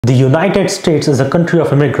The United States is a country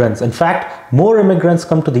of immigrants. In fact, more immigrants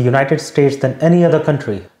come to the United States than any other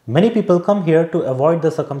country. Many people come here to avoid the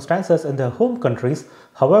circumstances in their home countries.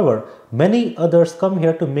 However, many others come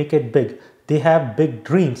here to make it big. They have big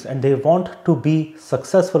dreams and they want to be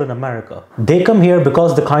successful in America. They come here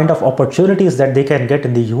because the kind of opportunities that they can get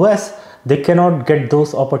in the US, they cannot get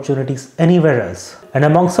those opportunities anywhere else. And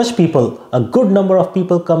among such people, a good number of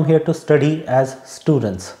people come here to study as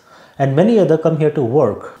students. And many others come here to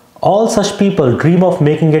work. All such people dream of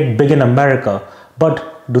making it big in America,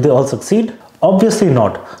 but do they all succeed? Obviously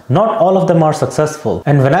not. Not all of them are successful.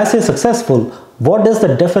 And when I say successful, what is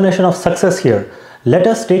the definition of success here? Let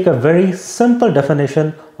us take a very simple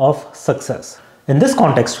definition of success. In this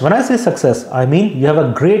context, when I say success, I mean you have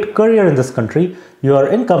a great career in this country, your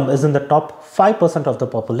income is in the top 5% of the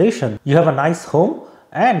population, you have a nice home,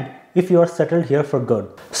 and if you are settled here for good.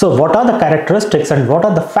 So what are the characteristics and what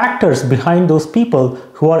are the factors behind those people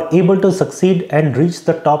who are able to succeed and reach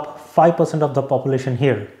the top 5% of the population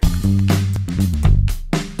here?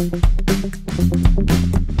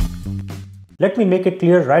 Let me make it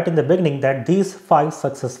clear right in the beginning that these 5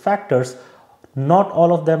 success factors, not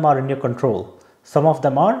all of them are in your control. Some of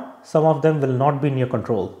them are, some of them will not be in your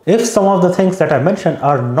control. If some of the things that I mentioned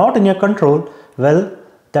are not in your control, well,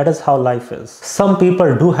 that is how life is. Some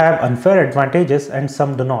people do have unfair advantages and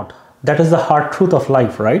some do not. That is the hard truth of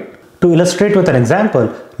life, right? To illustrate with an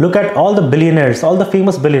example, look at all the billionaires, all the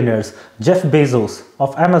famous billionaires. Jeff Bezos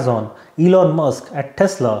of Amazon, Elon Musk at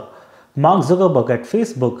Tesla, Mark Zuckerberg at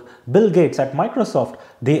Facebook, Bill Gates at Microsoft.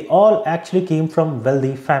 They all actually came from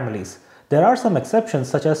wealthy families. There are some exceptions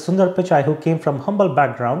such as Sundar Pichai, who came from humble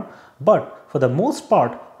background, but for the most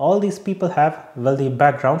part, all these people have wealthy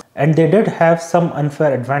backgrounds and they did have some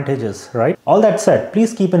unfair advantages, right? All that said,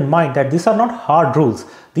 please keep in mind that these are not hard rules.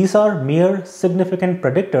 These are mere significant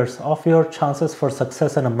predictors of your chances for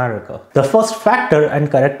success in America. The first factor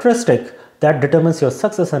and characteristic that determines your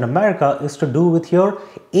success in America is to do with your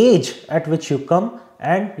age at which you come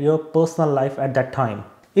and your personal life at that time.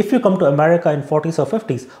 If you come to America in 40s or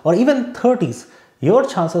 50s or even 30s, your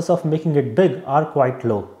chances of making it big are quite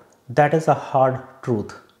low. That is a hard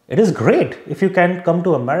truth. It is great if you can come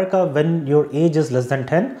to America when your age is less than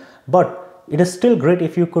 10, but it is still great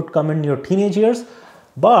if you could come in your teenage years.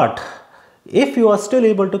 But if you are still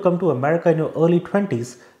able to come to America in your early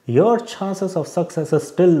 20s, your chances of success is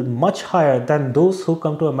still much higher than those who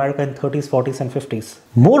come to America in 30s, 40s and 50s.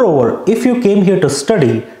 Moreover, if you came here to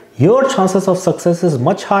study, your chances of success is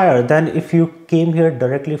much higher than if you came here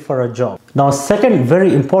directly for a job. Now, second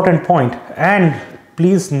very important point, and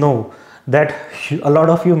please know that a lot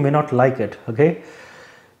of you may not like it, okay?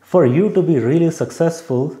 For you to be really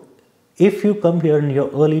successful, if you come here in your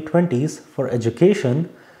early 20s for education,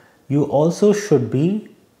 you also should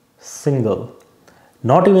be single.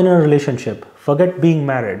 Not even in a relationship. Forget being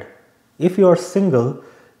married. If you are single,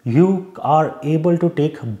 you are able to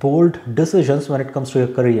take bold decisions when it comes to your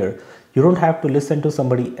career. You don't have to listen to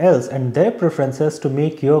somebody else and their preferences to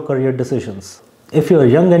make your career decisions. If you are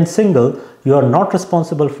young and single, you are not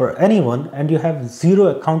responsible for anyone and you have zero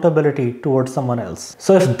accountability towards someone else.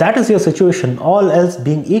 So if that is your situation, all else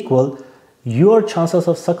being equal, your chances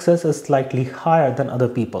of success is slightly higher than other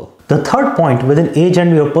people. The third point within age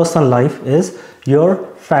and your personal life is your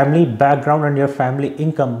family background and your family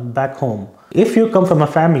income back home. If you come from a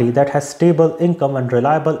family that has stable income and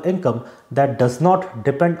reliable income that does not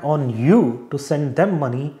depend on you to send them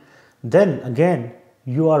money, then again,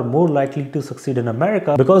 you are more likely to succeed in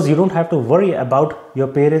America because you don't have to worry about your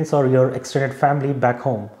parents or your extended family back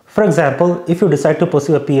home. For example, if you decide to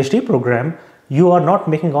pursue a PhD program, you are not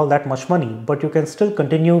making all that much money, but you can still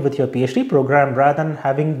continue with your PhD program rather than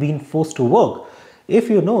having been forced to work if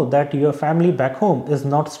you know that your family back home is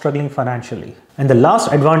not struggling financially. And the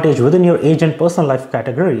last advantage within your age and personal life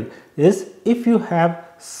category is if you have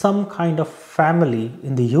some kind of family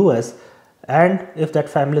in the US and if that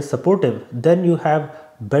family is supportive, then you have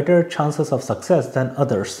better chances of success than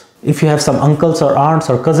others. If you have some uncles or aunts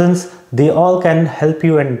or cousins, they all can help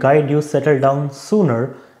you and guide you settle down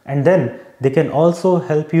sooner, and then they can also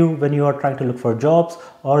help you when you are trying to look for jobs,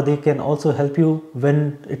 or they can also help you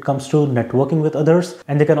when it comes to networking with others,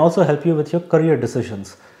 and they can also help you with your career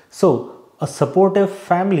decisions. So a supportive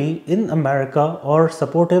family in America or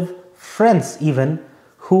supportive friends even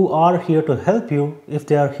who are here to help you if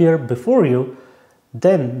they are here before you,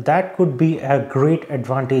 then that could be a great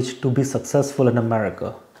advantage to be successful in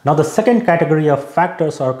America. Now, the second category of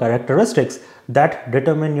factors or characteristics that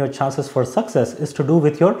determine your chances for success is to do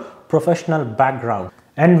with your professional background.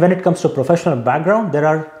 And when it comes to professional background, there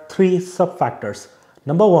are 3 sub factors.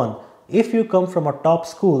 Number 1, if you come from a top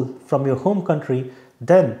school from your home country,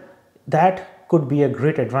 then that could be a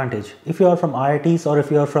great advantage. If you are from IITs, or if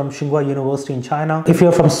you are from Tsinghua University in China, if you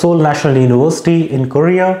are from Seoul National University in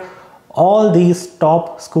Korea, all these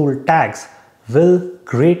top school tags will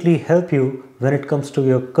greatly help you when it comes to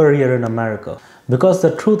your career in America. Because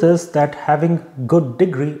the truth is that having good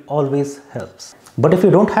degree always helps. But if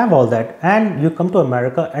you don't have all that and you come to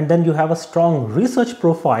America and then you have a strong research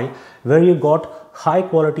profile where you got high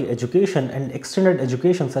quality education and extended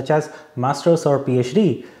education such as master's or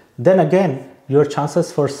PhD, then again your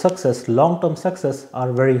chances for success, long-term success,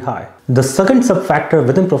 are very high. The second sub-factor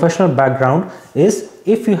within professional background is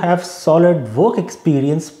if you have solid work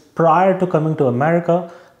experience prior to coming to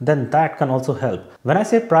America, then that can also help. When I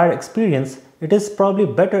say prior experience, it is probably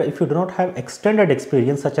better if you do not have extended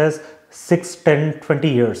experience such as 6, 10, 20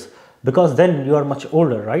 years, because then you are much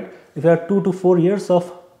older, right? If you have 2 to 4 years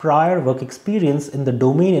of prior work experience in the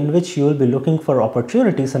domain in which you will be looking for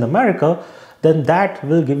opportunities in America, then that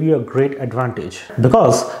will give you a great advantage.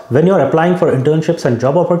 Because when you're applying for internships and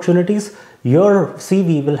job opportunities, your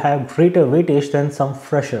CV will have greater weightage than some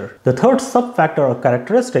fresher. The third sub-factor or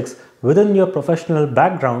characteristics within your professional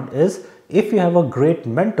background is if you have a great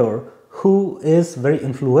mentor who is very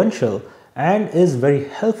influential and is very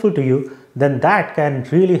helpful to you, then that can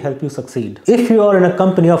really help you succeed. If you are in a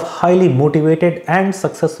company of highly motivated and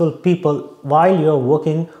successful people while you are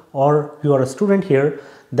working or you are a student here,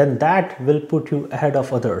 then that will put you ahead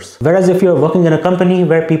of others. Whereas if you are working in a company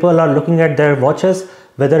where people are looking at their watches,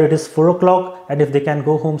 whether it is 4 o'clock and if they can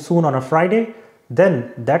go home soon on a Friday,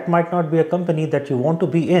 then that might not be a company that you want to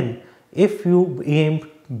be in if you aim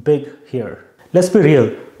big here. Let's be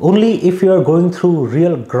real, only if you are going through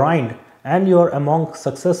real grind and you are among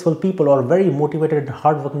successful people or very motivated and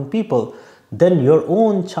hardworking people, then your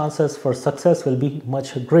own chances for success will be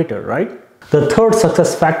much greater, right? The third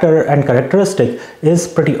success factor and characteristic is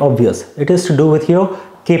pretty obvious. It is to do with your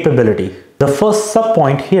capability. The first sub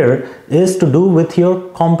point here is to do with your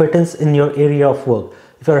competence in your area of work.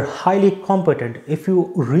 If you are highly competent, if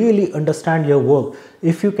you really understand your work,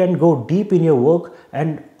 if you can go deep in your work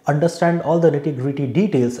and understand all the nitty-gritty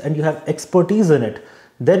details and you have expertise in it,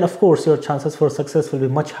 then of course your chances for success will be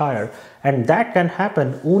much higher. And that can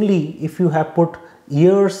happen only if you have put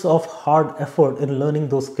years of hard effort in learning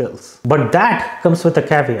those skills. But that comes with a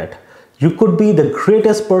caveat. You could be the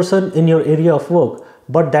greatest person in your area of work,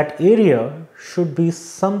 but that area should be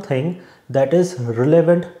something that is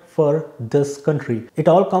relevant for this country. It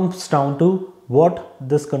all comes down to what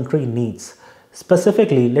this country needs.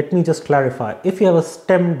 Specifically, let me just clarify. If you have a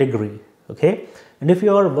STEM degree, okay, and if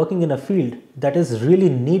you are working in a field that is really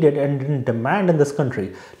needed and in demand in this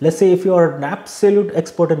country, let's say if you are an absolute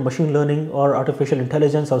expert in machine learning or artificial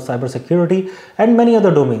intelligence or cybersecurity and many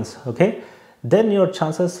other domains, okay, then your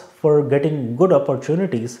chances for getting good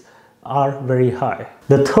opportunities are very high.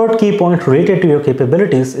 The third key point related to your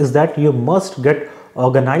capabilities is that you must get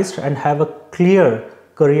organized and have a clear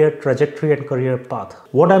career trajectory and career path.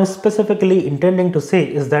 What I'm specifically intending to say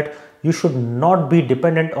is that you should not be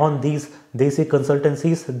dependent on these desi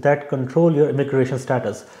consultancies that control your immigration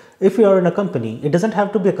status. If you are in a company, it doesn't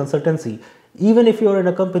have to be a consultancy. Even if you are in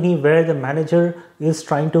a company where the manager is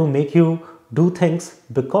trying to make you do things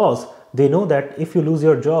because they know that if you lose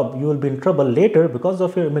your job, you will be in trouble later because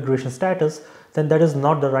of your immigration status, then that is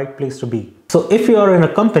not the right place to be. So if you are in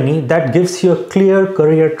a company that gives you a clear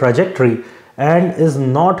career trajectory and is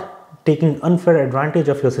not taking unfair advantage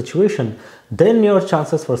of your situation, then your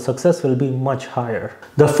chances for success will be much higher.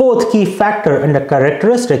 The fourth key factor and a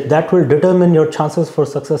characteristic that will determine your chances for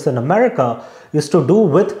success in America is to do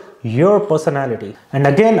with your personality. And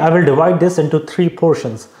again, I will divide this into 3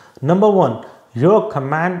 portions. Number 1, your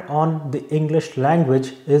command on the English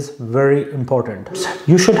language is very important.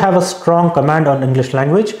 You should have a strong command on English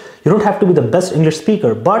language. You don't have to be the best English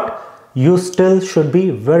speaker, but you still should be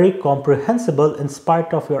very comprehensible in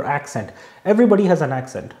spite of your accent. Everybody has an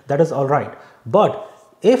accent, that is all right. But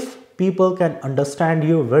if people can understand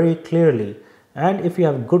you very clearly and if you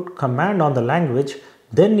have good command on the language,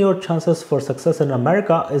 then your chances for success in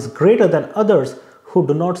America is greater than others who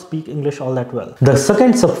do not speak English all that well. The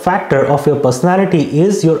second sub-factor of your personality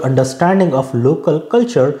is your understanding of local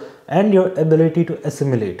culture and your ability to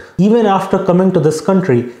assimilate. Even after coming to this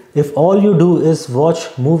country, if all you do is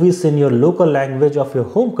watch movies in your local language of your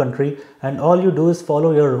home country and all you do is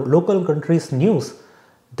follow your local country's news,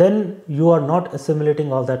 then you are not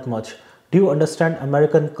assimilating all that much. Do you understand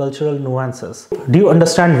American cultural nuances? Do you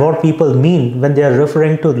understand what people mean when they are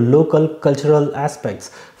referring to local cultural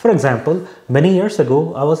aspects? For example, many years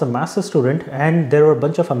ago, I was a master's student and there were a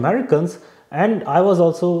bunch of Americans and I was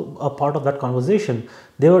also a part of that conversation.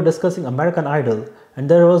 They were discussing American Idol and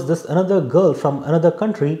there was this another girl from another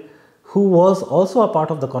country who was also a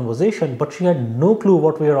part of the conversation, but she had no clue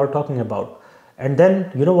what we are all talking about. And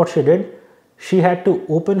then, you know what she did? She had to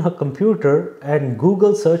open her computer and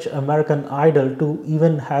Google search American Idol to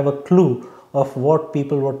even have a clue of what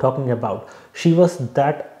people were talking about. She was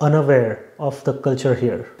that unaware of the culture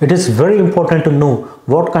here. It is very important to know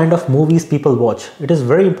what kind of movies people watch. It is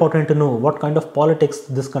very important to know what kind of politics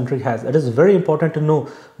this country has. It is very important to know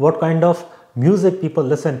what kind of music people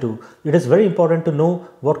listen to. It is very important to know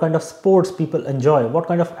what kind of sports people enjoy, what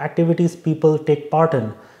kind of activities people take part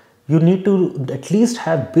in. You need to at least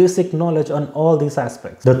have basic knowledge on all these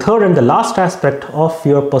aspects. The third and the last aspect of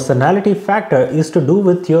your personality factor is to do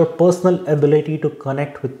with your personal ability to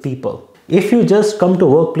connect with people. If you just come to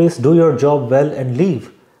workplace, do your job well and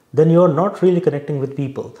leave, then you are not really connecting with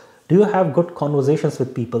people. Do you have good conversations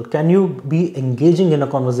with people? Can you be engaging in a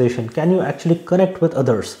conversation? Can you actually connect with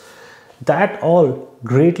others? That all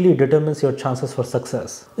greatly determines your chances for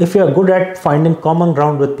success. If you are good at finding common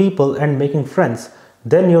ground with people and making friends,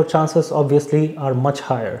 then your chances obviously are much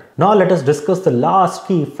higher. Now let us discuss the last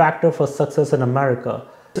key factor for success in America.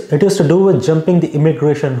 It is to do with jumping the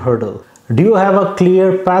immigration hurdle. Do you have a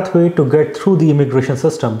clear pathway to get through the immigration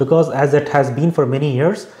system? Because as it has been for many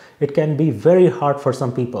years, it can be very hard for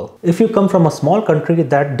some people. If you come from a small country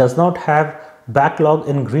that does not have backlog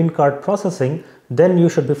in green card processing, then you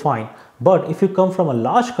should be fine. But if you come from a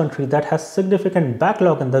large country that has significant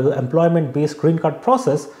backlog in the employment-based green card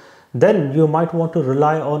process, then you might want to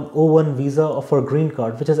rely on O1 visa for green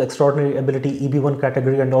card, which is extraordinary ability, EB1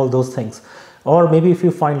 category and all those things. Or maybe if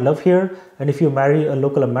you find love here and if you marry a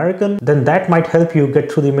local American, then that might help you get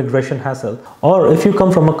through the immigration hassle. Or if you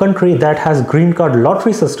come from a country that has green card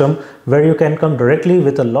lottery system where you can come directly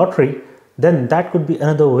with a lottery, then that could be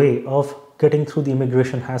another way of getting through the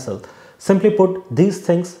immigration hassle. Simply put, these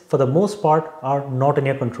things for the most part are not in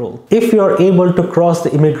your control. If you are able to cross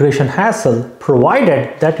the immigration hassle,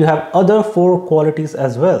 provided that you have other 4 qualities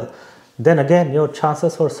as well, then again your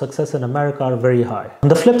chances for success in America are very high. On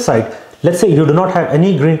the flip side, let's say you do not have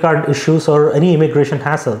any green card issues or any immigration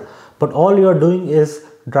hassle, but all you are doing is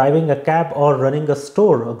driving a cab or running a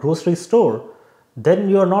store, a grocery store, then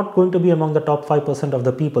you are not going to be among the top 5% of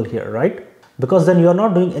the people here, right? Because then you are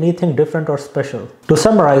not doing anything different or special. To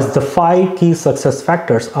summarize, the 5 key success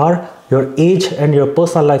factors are your age and your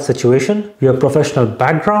personal life situation, your professional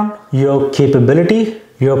background, your capability,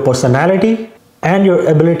 your personality, and your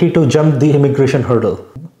ability to jump the immigration hurdle.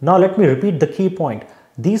 Now let me repeat the key point.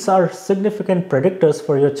 These are significant predictors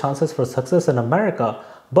for your chances for success in America,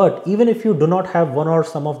 but even if you do not have one or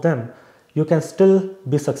some of them, you can still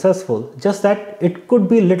be successful. Just that it could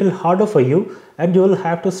be a little harder for you and you will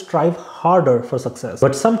have to strive harder for success.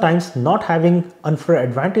 But sometimes not having unfair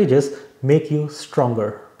advantages make you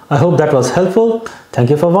stronger. I hope that was helpful. Thank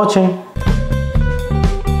you for watching.